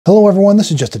Hello everyone,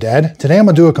 this is Just a Dad. Today I'm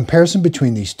going to do a comparison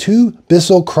between these two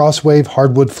Bissell CrossWave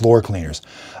Hardwood Floor Cleaners.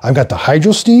 I've got the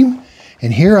HydroSteam,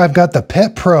 and here I've got the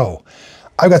Pet Pro.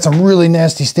 I've got some really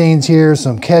nasty stains here,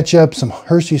 some ketchup, some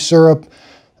Hershey syrup,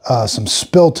 some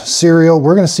spilt cereal.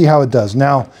 We're going to see how it does.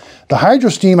 Now, the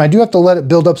HydroSteam, I do have to let it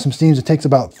build up some steams. It takes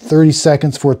about 30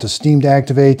 seconds for it to steam to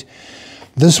activate.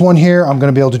 This one here, I'm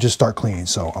going to be able to just start cleaning.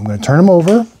 So I'm going to turn them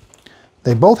over.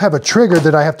 They both have a trigger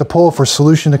that I have to pull for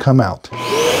solution to come out.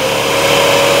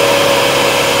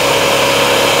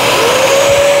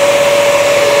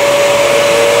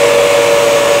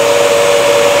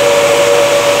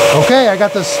 Okay, I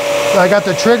got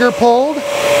the trigger pulled.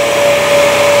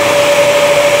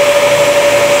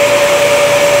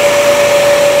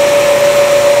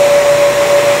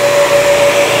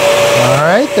 All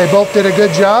right, they both did a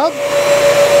good job.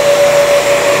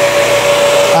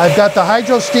 I've got the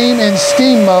HydroSteam in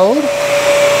steam mode.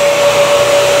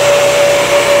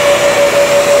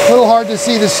 A little hard to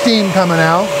see the steam coming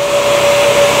out,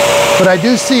 but I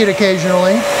do see it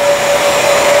occasionally.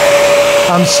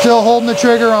 I'm still holding the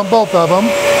trigger on both of them.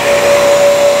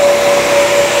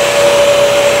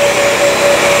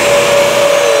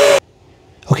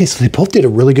 Okay, so they both did a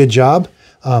really good job.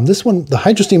 This one, the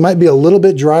HydroSteam might be a little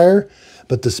bit drier,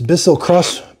 but this Bissell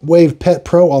CrossWave Pet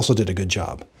Pro also did a good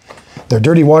job. They're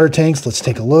dirty water tanks. Let's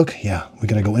take a look. Yeah, we're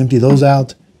gonna go empty those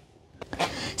out.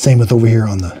 Same with over here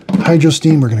on the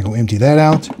HydroSteam. We're gonna go empty that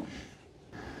out.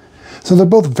 So they're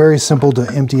both very simple to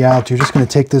empty out. You're just gonna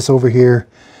take this over here,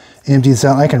 empty this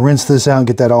out. I can rinse this out and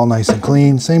get that all nice and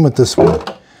clean. Same with this one.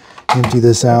 Empty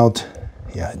this out.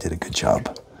 Yeah, I did a good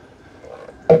job.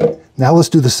 Now let's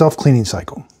do the self-cleaning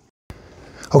cycle.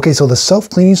 Okay, so the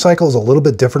self-cleaning cycle is a little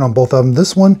bit different on both of them.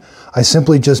 This one, I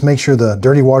simply just make sure the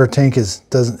dirty water tank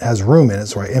has room in it,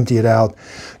 so I empty it out.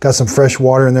 Got some fresh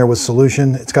water in there with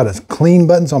solution. It's got a clean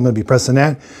button, so I'm gonna be pressing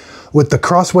that. With the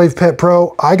CrossWave Pet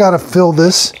Pro, I gotta fill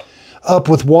this up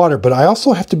with water, but I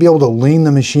also have to be able to lean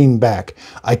the machine back.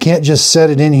 I can't just set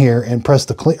it in here and press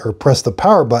the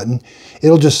power button.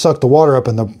 It'll just suck the water up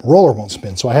and the roller won't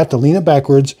spin. So I have to lean it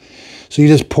backwards. So you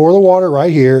just pour the water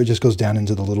right here. It just goes down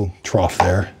into the little trough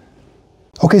there.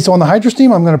 Okay, so on the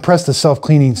HydroSteam, I'm gonna press the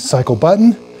self-cleaning cycle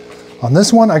button. On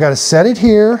this one, I gotta set it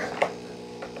here,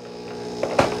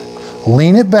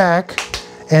 lean it back,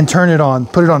 and turn it on,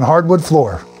 put it on hardwood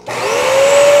floor.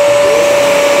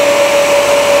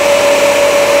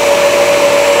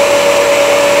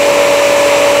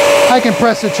 I can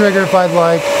press the trigger if I'd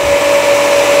like.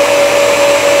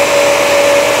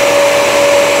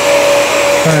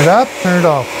 Turn it up, turn it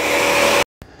off.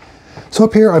 So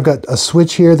up here, I've got a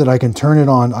switch here that I can turn it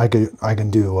on. I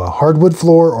can do a hardwood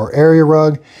floor or area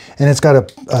rug, and it's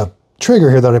got a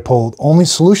trigger here that I pulled.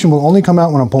 Solution will only come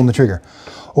out when I'm pulling the trigger.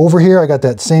 Over here, I got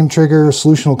that same trigger.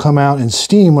 Solution will come out in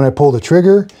steam when I pull the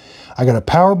trigger. I got a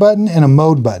power button and a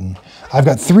mode button. I've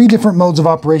got 3 different modes of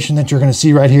operation that you're gonna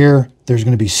see right here. There's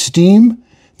gonna be steam,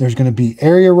 there's gonna be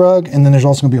area rug, and then there's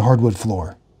also gonna be hardwood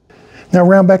floor. Now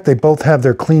around back, they both have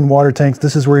their clean water tanks.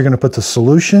 This is where you're gonna put the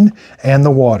solution and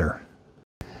the water.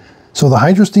 So the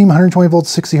HydroSteam, 120 volts,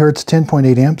 60 hertz,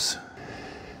 10.8 amps.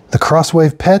 The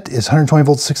CrossWave Pet is 120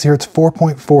 volts, 60 hertz,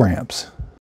 4.4 amps.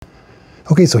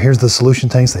 Okay, so here's the solution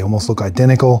tanks. They almost look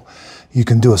identical. You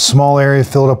can do a small area,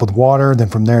 fill it up with water, then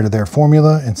from there to their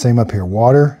formula, and same up here,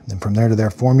 water, then from there to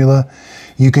their formula.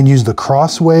 You can use the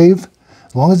CrossWave.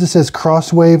 As long as it says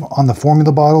CrossWave on the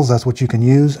formula bottles, that's what you can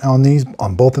use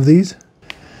on both of these.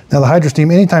 Now the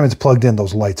HydroSteam, anytime it's plugged in,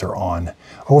 those lights are on.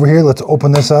 Over here, let's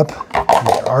open this up.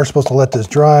 We are supposed to let this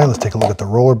dry. Let's take a look at the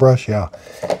roller brush. Yeah,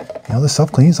 you know, the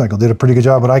self-cleaning cycle did a pretty good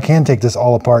job, but I can take this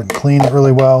all apart and clean it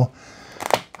really well.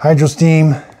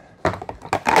 HydroSteam,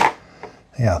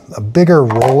 yeah, a bigger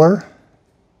roller,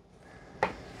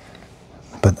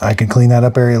 but I can clean that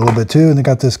up area a little bit too, and they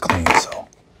got this clean,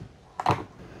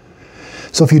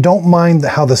 So if you don't mind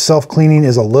how the self-cleaning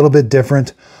is a little bit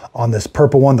different on this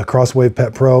purple one, the CrossWave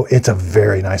Pet Pro, it's a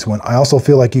very nice one. I also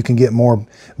feel like you can get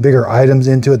bigger items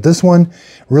into it. This one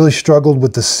really struggled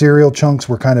with the cereal chunks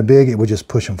were kind of big. It would just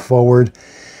push them forward.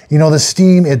 You know, the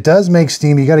steam, it does make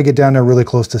steam. You got to get down there really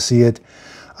close to see it.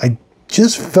 I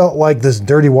just felt like this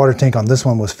dirty water tank on this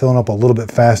one was filling up a little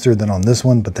bit faster than on this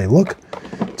one, but they look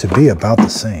to be about the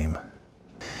same.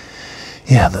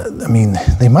 Yeah, I mean,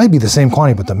 they might be the same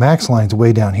quantity, but the max line's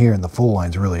way down here and the full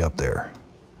line's really up there.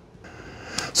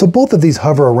 So both of these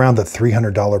hover around the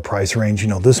 $300 price range. You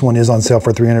know, this one is on sale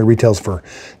for $300, retails for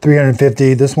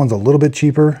 $350. This one's a little bit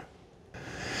cheaper.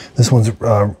 This one's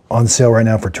on sale right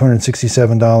now for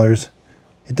 $267.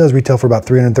 It does retail for about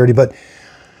 $330, but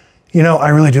you know, I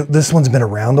really do. This one's been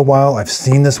around a while. I've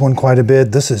seen this one quite a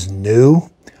bit. This is new.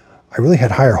 I really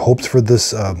had higher hopes for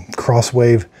this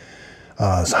CrossWave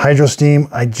HydroSteam.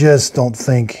 I just don't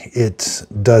think it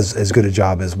does as good a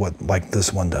job as what like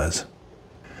this one does.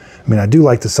 I mean, I do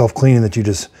like the self-cleaning that you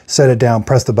just set it down,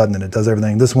 press the button, and it does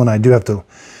everything. This one I do have to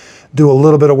do a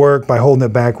little bit of work by holding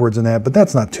it backwards and that, but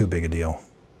that's not too big a deal.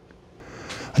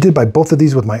 I did buy both of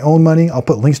these with my own money. I'll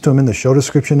put links to them in the show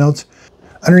description notes.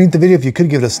 Underneath the video, if you could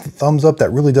give it a thumbs up,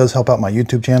 that really does help out my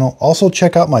YouTube channel. Also,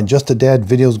 check out my Just a Dad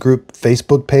Videos group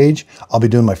Facebook page. I'll be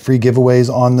doing my free giveaways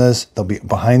on this. They'll be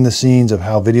behind the scenes of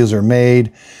how videos are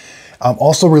made. I'm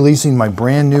also releasing my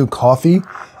brand new coffee.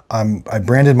 I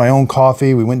branded my own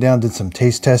coffee. We went down, did some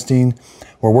taste testing.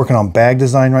 We're working on bag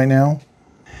design right now.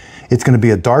 It's going to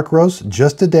be a dark roast,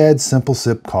 Just a Dad Simple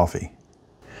Sip coffee.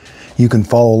 You can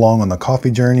follow along on the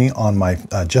coffee journey on my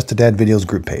Just a Dad Videos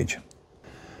group page.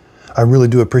 I really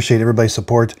do appreciate everybody's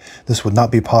support. This would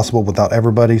not be possible without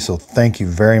everybody, so thank you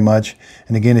very much.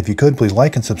 And again, if you could, please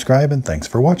like and subscribe, and thanks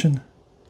for watching.